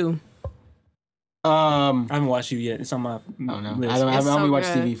 You. I haven't watched you yet. It's on my I don't know. list. I It's only so watch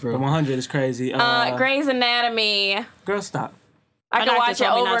good. TV for. The 100 is crazy. Grey's Anatomy. Girl, stop. I can doctor watch it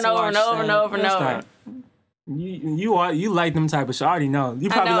told me over not and to over and watch over and that. over and Girl, over. stop. You like them type of shit. I already know. You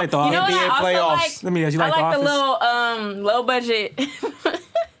probably I know. like the You know what NBA I also playoffs. like? Let me ask you, I like like The the Office? little low budget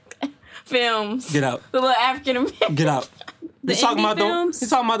films. Get out. The little African American. Get out. The You talking indie about films? You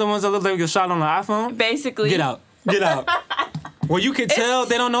talking about the ones that look like a shot on the iPhone? Basically. Get out. Get out. Well, you can tell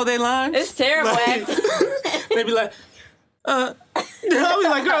they don't know their lines. It's terrible. Like- acting. They be like, I'll be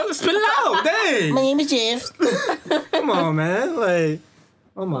like, girl, spit it out. Dang. name is Jeff. Come on, man. Like,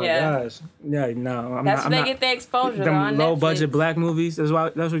 oh my Yeah. gosh. Yeah, no. I'm That's not, where they I'm get the exposure not, though, on them low Netflix. budget black movies. That's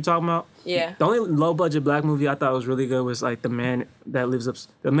what you're talking about? Yeah. The only low budget black movie I thought was really good was like The Man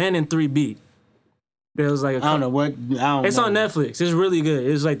in 3B. There was like I don't know what. It's on Netflix. It's really good.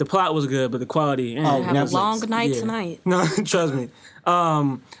 It's like the plot was good, but the quality. I have a long night tonight. No, trust me.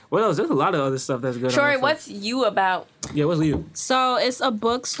 What else? There's a lot of other stuff that's good. Shorty, what's You about? Yeah, what's You? So it's a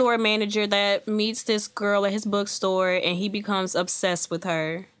bookstore manager that meets this girl at his bookstore, and he becomes obsessed with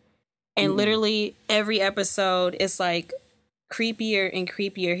her. And literally every episode is like creepier and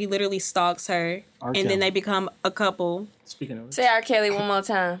creepier. He literally stalks her, and then they become a couple. Speaking of, Say R. Kelly one more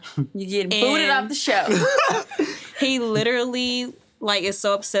time. You getting booted off the show. He literally like is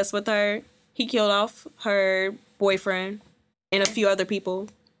so obsessed with her. He killed off her boyfriend and a few other people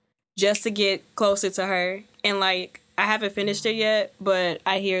just to get closer to her. And like I haven't finished it yet, but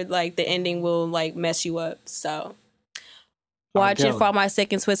I hear like the ending will like mess you up. So watch it for all my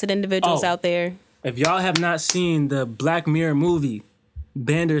sick and twisted individuals out there. If y'all have not seen the Black Mirror movie,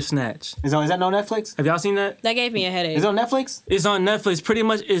 Bandersnatch. Is that on Netflix? Have y'all seen that? That gave me a headache. Is it on Netflix? It's on Netflix. Pretty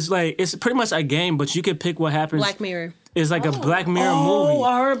much, it's pretty much a game, but you can pick what happens. Black Mirror. It's like a Black Mirror movie. Oh,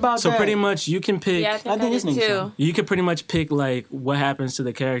 I heard about that. So pretty much, you can pick. Yeah, I think this did nigga too. You can pretty much pick like what happens to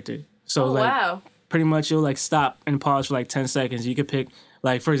the character. So Wow. pretty much you'll like stop and pause for like 10 seconds. You could pick.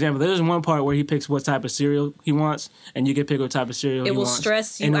 Like, for example, there's one part where he picks what type of cereal he wants, and you can pick what type of cereal he wants. It will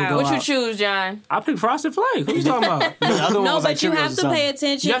stress you and it'll out. go What you choose, John? I picked Frosted Flakes. What are you talking about? No, but you have to pay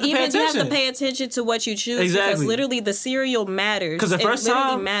attention. You have to pay You have to attention. pay attention to what you choose Exactly. because literally the cereal matters. Because the first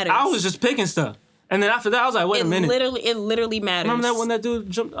time, matters. I was just picking stuff. And then after that, I was like, wait a minute. It literally matters. Remember that when that dude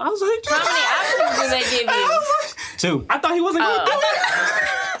jumped? I was like, How many options do they give you? 2. I thought he wasn't going to do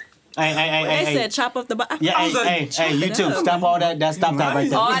it. Hey, They said chop up the bottom. Yeah, hey, you too. Stop all that. Stop that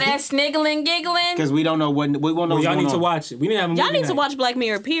right All there. that sniggling, giggling. Because we don't know what we won't know. Well, y'all what's need going to on. watch it. We need to have a movie Y'all need to night. watch Black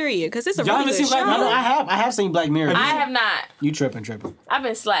Mirror, period, because it's a Y'all really haven't good seen show. Black Mirror? I have seen Black Mirror. I have not. You tripping. I've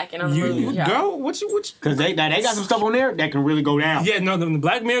been slacking on the movies, y'all. Girl, what you? Because they got some stuff on there that can really go down. Yeah, no, the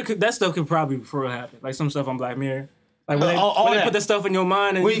Black Mirror, that stuff could probably for real happen. Like some stuff on Black Mirror. Like when they that. put that stuff in your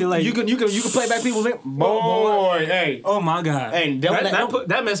mind and Well, you like, you can play back people's boy. Hey, oh my God. Hey,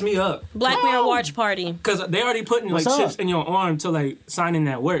 that messed me up. Black Mirror watch party. Because they already putting like What's up? chips in your arm to like sign in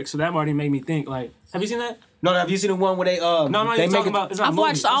that work. So that already made me think like, have you seen that? no, have you seen the one where they No, they you're make talking about. It's not I've movie.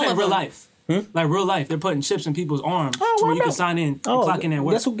 watched I'm all saying of real them. life. Like real life, they're putting chips in people's arms to where you can sign in and clock in at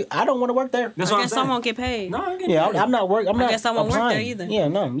work. I don't want to work there. That's I what I'm guess saying. I won't get paid. No, I'm getting Yeah, paid. I'm not working. I'm not. guess I won't work there applying. either. Yeah,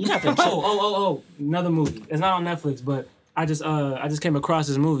 no, you have to. Oh, another movie. It's not on Netflix, but I just came across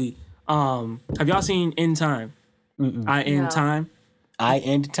this movie. Have y'all seen In Time? I End No. Time. I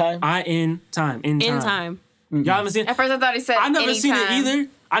end time. I End Time. In Time. Y'all haven't seen it? At first I thought he said I never seen it anytime. either.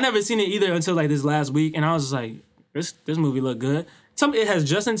 I never seen it either until like this last week, and I was just like, this movie looked good. It has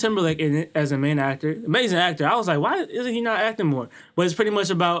Justin Timberlake in it as a main actor, amazing actor. I was like, why isn't he not acting more? But it's pretty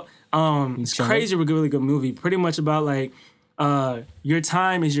much about it's crazy, really good movie. Pretty much about like your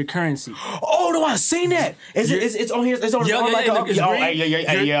time is your currency. Oh no, I seen that. It's on here. It's on. Yeah, like it's green.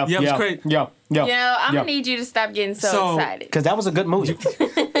 yeah. It's great. Yeah. You know, I'm gonna need you to stop getting so excited. Because that was a good movie.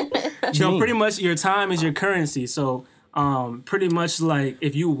 So pretty much your time is your currency. So pretty much like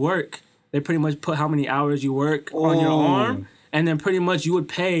if you work, they pretty much put how many hours you work on your arm, and then pretty much you would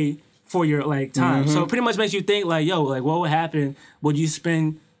pay for your like time. So it pretty much makes you think like, yo, like what would happen? Would you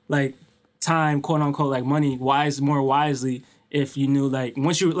spend like time, quote unquote, like money more wisely if you knew like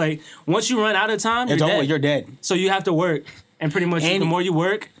once you run out of time, You're dead. So you have to work, and pretty much the more you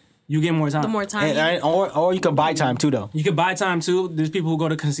work, you get more time. The more time. Or you can buy time too, though. You can buy time too. There's people who go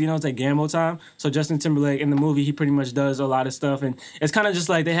to casinos that gamble time. So Justin Timberlake in the movie, he pretty much does a lot of stuff, and it's kind of just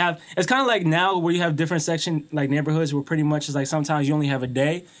like it's kind of like now where you have different section like neighborhoods where pretty much it's like sometimes you only have a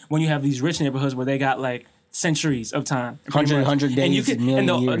day when you have these rich neighborhoods where they got like centuries of time, 100 days, and you can. million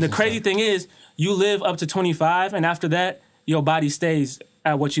And years the and crazy stuff. thing is, you live up to 25, and after that, your body stays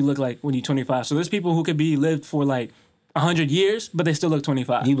at what you look like when you're 25. So there's people who could be lived for like 100 years, but they still look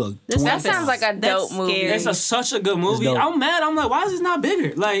 25. You look. That sounds like a That's dope movie. scary. It's such a good movie. dope. I'm mad. I'm like, why is this not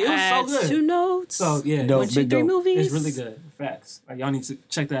bigger? Like, it was so Adds good. 2 notes. So, yeah. Dope. 1, 2, big 3 dope. movies. It's really good. Facts. Like, y'all need to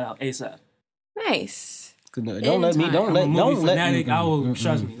check that out ASAP. Nice. Don't let me. Don't I'm let. a movie Don't let. fanatic. I will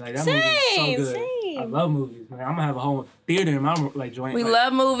trust me. Like, that movie is so good. Same. I love movies, man. I'm gonna have a whole theater in my like joint. We like,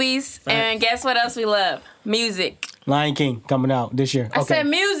 love movies, and guess what else we love? Music. Lion King coming out this year. I said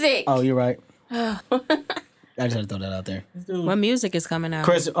music. Oh, you're right. I just had to throw that out there. What music is coming out?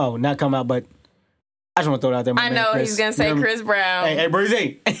 Chris. Oh, not come out, but I just want to throw it out there. My I man, know Chris. he's gonna say You know- Chris Brown. Hey,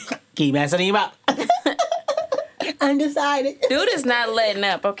 Breezy. Keep messing him up. Undecided. Dude is not letting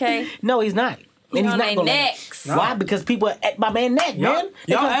up. Okay. No, he's not. And he's on not their gonna let necks. it. Why? Because people are at my man neck, man.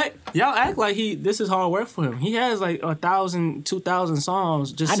 Y'all act like this is hard work for him. He has like 1,000, 2,000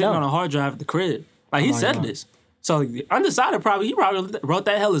 songs just sitting know. on a hard drive at the crib. Like he said this. So Undecided he probably wrote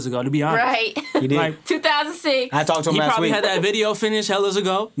that hellas ago, to be honest. Right. He did. Like, 2006. I talked to him he last probably week. had that video finished hellas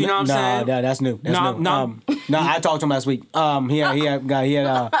ago. You know what I'm saying? Nah, that's new. That's new. No. No, I talked to him last week. He had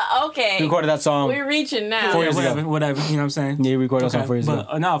Okay. recorded that song. We're reaching now. 4 years ago. Whatever. You know what I'm saying? Yeah, he recorded that song 4 years ago.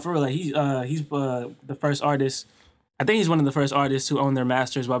 But no, for real, like, he's the first artist. I think he's one of the first artists who own their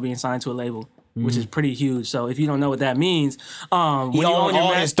masters while being signed to a label, which is pretty huge. So if you don't know what that means, when He you own owned your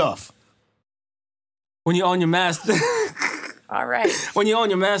all his stuff. when you own your master. All right. When you own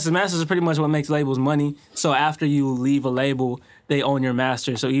your masters is pretty much what makes labels money. So after you leave a label, they own your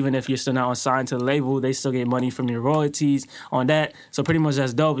master. So even if you're still not signed to the label, they still get money from your royalties on that. So pretty much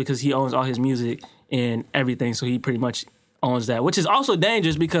that's dope because he owns all his music and everything. So he pretty much owns that, which is also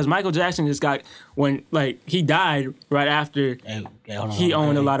dangerous because Michael Jackson just got he died right after he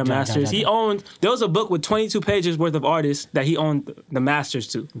owned a lot of masters. There was a book with 22 pages worth of artists that he owned the masters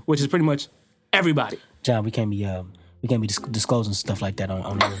to, which is pretty much everybody. John, we can't be disclosing stuff like that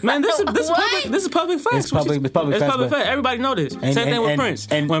on there. Man, this is public facts. It's public facts. Everybody know this. Same thing with Prince.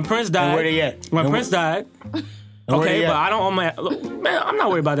 When Prince died, where they at? When Prince died. Okay, but I don't own my. Man, I'm not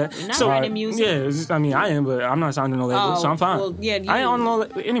worried about that. You're not writing music. Yeah, I mean, I am, but I'm not signed to no label, so I'm fine. Well, yeah, I ain't on no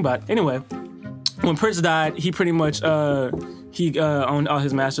anybody. Anyway, when Prince died, he pretty much owned all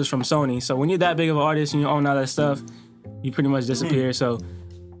his masters from Sony. So when you're that big of an artist and you own all that stuff, you pretty much disappear. So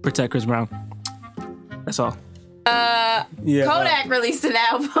protect Chris Brown. That's all. Kodak released an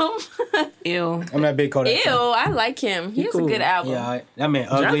album. Ew. I'm not big Kodak. Ew, I like him. He has cool. a good album. Yeah, that man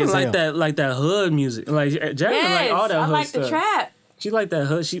ugly Jasmine as hell. like that hood music. Like Jasmine Yes, like all that I hood like stuff. the trap. She like that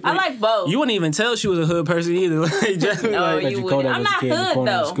hood. I like both. You wouldn't even tell she was a hood person either. Like, Jasmine, No, like, Like you your wouldn't. Kodak I'm was a not kid in the hood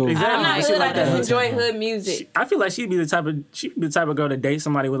corner of though. school. Exactly. I'm not She hood. like I that just hood enjoy hood music. I feel like she'd be the type of girl to date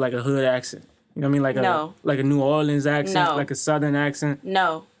somebody with like a hood accent. You know what I mean? No. Like a New Orleans accent, No. like a Southern accent,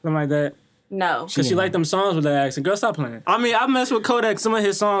 No, something like that. no. Cause she like them songs with that accent. Girl, stop playing. I mean, I mess with Kodak, some of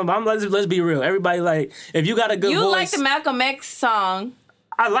his songs, but let's be real. Everybody like, if you got a good You voice. like the Malcolm X song.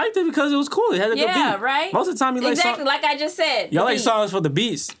 I liked it because it was cool. It had a good beat. Yeah, right? Most of the time you like Exactly, like I just said. y'all the like beat. songs for the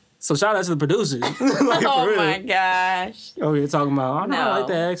beats. So shout out to the producers. Like, Oh for real. my gosh. Oh, you're talking about, I don't No. like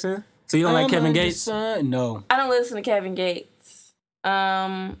that accent. So you don't like Kevin Gates? No. I don't listen to Kevin Gates.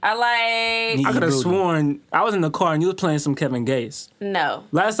 I like... I could have sworn I was in the car and you was playing some Kevin Gates. No.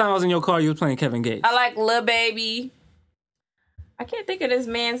 Last time I was in your car, you was playing Kevin Gates. I like Lil Baby. I can't think of this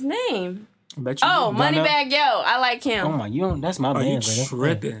man's name. I bet you Oh, do. Moneybag Yo. I like him. Oh my, that's my Oh, you man, bro.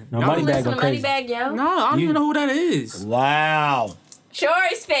 tripping. No, Y'all You Moneybag listen go to crazy. Moneybag Yo? No, I don't even know who that is. Wow.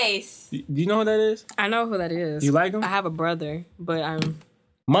 Shorty's Face. Do you know who that is? I know who that is. You like him? I have a brother, but I'm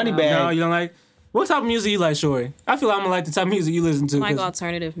Moneybag. No, you don't like. What type of music you like, Shorty? I feel like I'm gonna like the type of music you listen to. like 'cause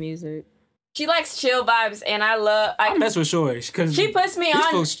alternative music. She likes chill vibes, and I mess with Shorty because She puts me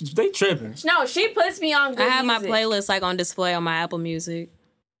on... folks, they tripping. No, she puts me on good I have music. my playlist like on display on my Apple Music.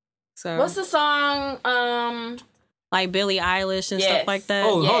 So What's the song? like Billie Eilish and Yes. stuff like that.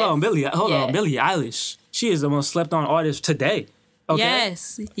 Oh, Yes. hold on, Billie Yes. Eilish. She is the most slept on artist today. Okay?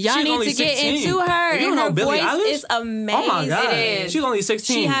 Yes, y'all She's need only to get 16. into her. You don't And know her Billie voice Eilish? is amazing. Oh my god, It is. she's only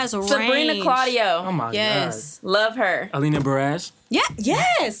 16. She has range. Sabrina Claudio. Oh my Yes. Love her. god. Alina Baraz. Yeah.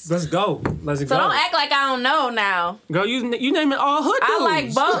 Yes. Let's go. Let's So go. don't act like I don't know now. Girl, you name it all hood dudes. I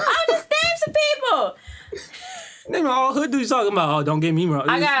like both. I just named some people. Name it all hood dudes talking about. Oh, don't get me wrong.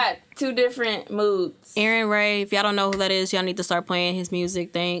 I got two different moods. Aaron Ray. If y'all don't know who that is, y'all need to start playing his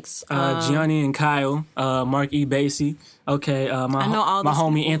music. Thanks. Gianni and Kyle, Mark E. Basie. Okay, my I know all my these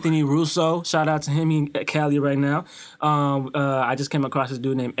homie people. Anthony Russo. Shout out to him. He at Cali right now. I just came across this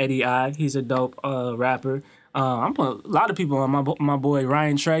dude named Eddie I. He's a dope rapper. I'm putting a lot of people on. My boy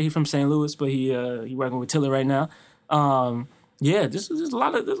Ryan Trey. He's from St. Louis, but he working with Tiller right now. Yeah, there's a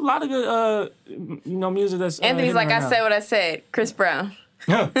lot of good music that's Anthony's hitting like, right I now. said what I said. Chris Brown.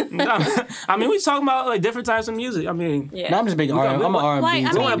 I mean, we talking about like different types of music. I mean, Yeah. No, I'm just big got- R&B. I'm an R&B. Like, I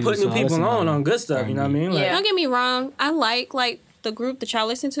we mean- want to put new so I people listen to on good stuff. You know what I mean? Like, Yeah. Don't get me wrong. I like the group that y'all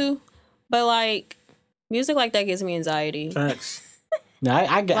listen to, but like music like that gives me anxiety. facts. No,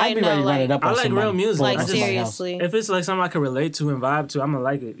 I'd be ready to run like- it up I on like somebody. real music. Like I just- seriously. If it's like something I can relate to and vibe to, I'm gonna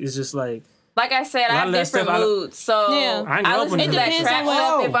like it. It's just like Like I said, A I lot have of that different stuff I- moods. So Yeah. I ain't I grow up listen with to that. that It depends trap on what-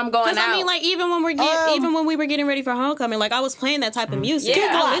 stuff if I'm going Because out. I mean, like even when we were getting ready for homecoming, like I was playing that type of music.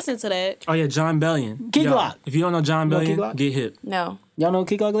 Yeah. I listened to that. Oh yeah, John Bellion. Key Yo, Glock. If you don't know John know Key Bellion, Glock? get hip. No. Y'all know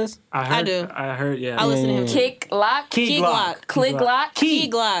Key Glock list? I heard. do. I heard. Yeah. I listen to him. Kick Lock. Key Glock. Click Lock. Key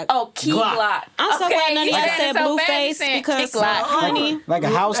Glock. Oh, Key Glock. Glock. I'm so glad none of you y'all said said it so fast, you Blueface said because Kick Lock. honey, Like a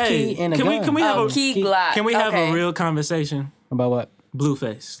house Hey, key and a can gun. we have Oh, a Key Glock. can we have Okay. a real conversation? About what?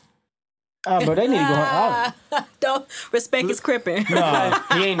 Blueface. Bro, they need to go. Don't respect his crippin'. No,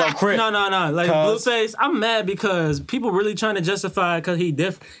 he ain't no crip. No. Like Blueface, I'm mad because people really trying to justify because he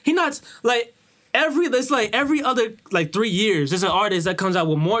different. He not like every other like 3 years. There's an artist that comes out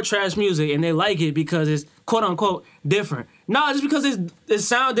with more trash music and they like it because it's quote unquote different. No, just because it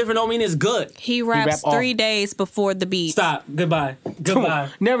sound different don't mean it's good. He raps 3 days before the beat. Stop. Goodbye.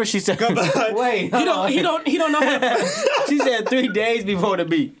 Never she said goodbye. Wait, He don't know how. She said 3 days before the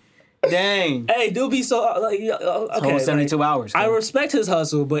beat. Dang. Hey, dude, be so okay. Whole 72 hours. I respect his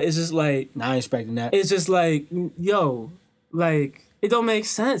hustle, but it's just like Nah, I ain't expecting that. it's just like yo, like it don't make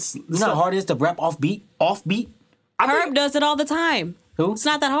sense. You know how hard it is to rap off beat? Herb does it all the time. Who? It's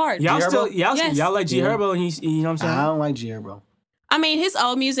not that hard. Y'all G-Herbo? Yes. y'all like G Herbo, and you know what I'm saying? I don't like G-Herbo. I mean, his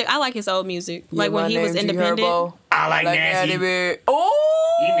old music. I like his old music. Like when he was independent. I like nasty.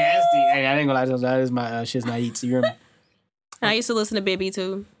 Oh, He nasty. Hey, I ain't gonna lie to you. That is my shit's not eats. You hear me? And I used to listen to Bibby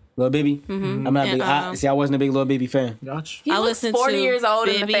too. Lil Bibby? I'm not big. I wasn't a big Lil Bibby fan. Gotcha. he I looks listened 40 to years old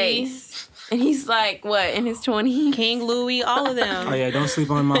in the Bibby. face, and he's like what in his 20s? King Louis, all of them. Oh yeah, don't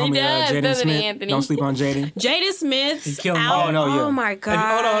sleep on my He homie does, Jaden doesn't he, Smith. Anthony? Don't sleep on Jaden. Jaden Smith's killed me. album. Oh, no, yeah. Oh my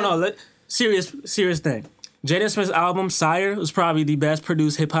god. Hold on. Serious thing. Jaden Smith's album Sire was probably the best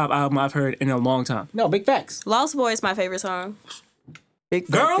produced hip hop album I've heard in a long time. No, big facts. Lost Boy is my favorite song.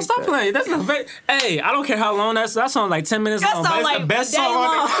 Girl, stop playing. That's not favorite. Hey, I don't care how long that song's like 10 minutes That long. song But it's like the best day song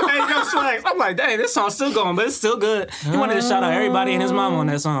on long. it. Hey, yo, Swags. I'm like, dang, this song's still going, but it's still good. He wanted to shout out everybody and his mom on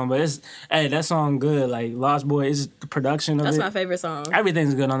that song, but that song good. Like Lost Boy, is the production of That's it. my favorite song.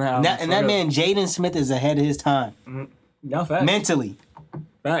 Everything's good on that album. And that man, Jaden Smith, is ahead of his time. No, facts. Mentally.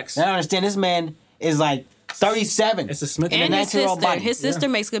 Facts. I don't understand. This man is like 37. It's a Smith And his 19-year-old sister. body. His sister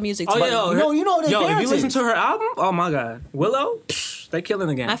makes good music too. Oh, yeah. You know their Yo, if parents you listen is. to her album, oh my God. Willow, they killing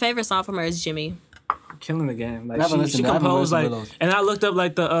the game. My favorite song from her is Jimmy. Killing the game. Like Never she listened to- I haven't composed listened like, to Willow's. and I looked up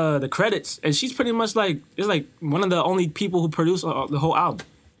like the credits, and she's pretty much like it's like one of the only people who produced the whole album.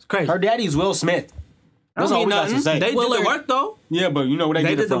 It's crazy. Her daddy's Will Smith. I That's don't all mean we got to nothing. say. They did Willard. the work though. Yeah, but you know where they They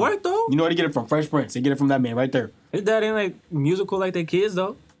get it did the from. work, though. You know where they get it from? Fresh Prince. They get it from that man right there. His dad ain't like musical like their kids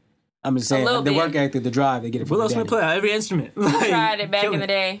though. I'm just saying, little the bit. work ethic, the drive, they get it from Willow their Smith daddy. play every instrument. Like, Tried it back in the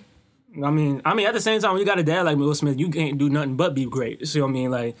day. I mean, at the same time, when you got a dad like Will Smith, you can't do nothing but be great. See what I mean?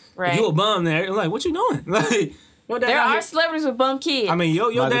 Like, Right. if you a bum there, you're like, what you doing? Like, your dad There out are here, celebrities with bum kids. I mean, your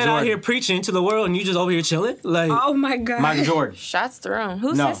Michael dad out Jordan. here preaching to the world, and you just over here chilling. Like, Oh my god. Michael Jordan. shots thrown.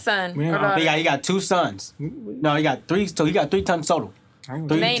 Who's No. his son? Man, or daughter? He got 2 sons. No, he got 3. So he got 3 tons total.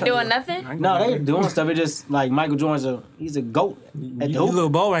 They ain't doing nothing. No, they doing stuff. It just like Michael Jordan's he's a goat at You the a hoop. little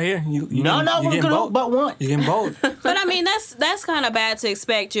bold right here. You No, you we're getting gonna bold. but one. You getting bold. But I mean, that's kind of bad to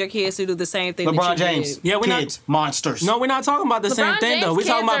expect your kids to do the same thing LeBron that you James. did. Yeah, we're not- kids, monsters. No, we're not talking about the same LeBron thing though. James We're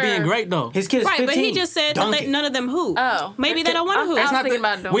talking about kids being are- great though. His kid is Right, 15. but he just said that Dunking. none of them hoop. Oh. Maybe they don't want to hoop. I was not thinking the-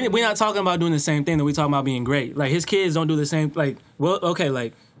 about doing We're not talking about doing the same thing that we talking about being great. Like his kids don't do the same. Like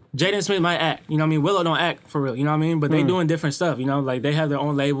like Jaden Smith might act. You know what I mean? Willow don't act for real. You know what I mean? But they doing different stuff. You know, like they have their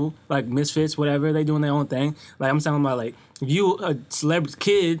own label, like Misfits, whatever. They doing their own thing. Like I'm talking about like if you a celebrity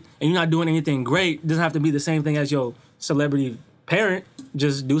kid and you're not doing anything great, it doesn't have to be the same thing as your celebrity parent.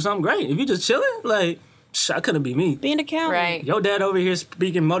 Just do something great. If you just chilling, like that couldn't be me. Being accountant. Right. Your dad over here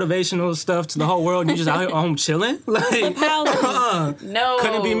speaking motivational stuff to the whole world, and you just out here home chilling. Like, Houses. No.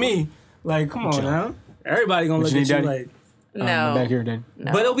 couldn't be me. Like, come on now. Everybody gonna look you at need, you daddy? like. No. Back here, then.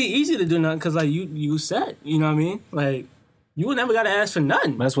 No. But it'll be easy to do nothing because like you set. You know what I mean? Like you would never gotta ask for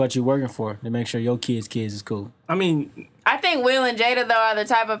nothing. That's what you're working for, to make sure your kids is cool. I mean, I think Will and Jada though are the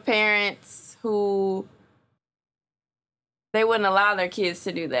type of parents who they wouldn't allow their kids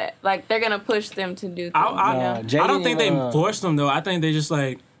to do that. Like they're gonna push them to do things. I Jaden don't think they and, force them though. I think they just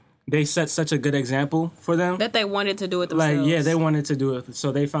like they set such a good example for them. That they wanted to do it themselves. Like yeah, they wanted to do it,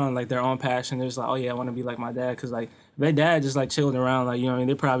 so they found like their own passion. They're just like, oh yeah, I want to be like my dad, because like their dad just like chilling around, like you know what I mean.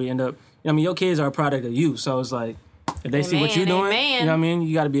 They probably end up. I mean, your kids are a product of you, so it's like if they see what you're doing, Amen. you know what I mean.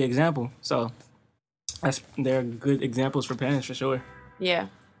 You got to be an example. So they're good examples for parents for sure. Yeah.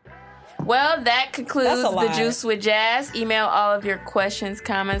 Well, that concludes That's a The lie. Juice with Jazz. Email all of your questions,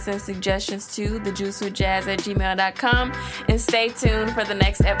 comments, and suggestions to thejuicewithjazz@gmail.com. And stay tuned for the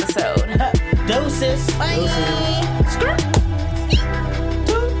next episode. Doses. Bye. Skirt.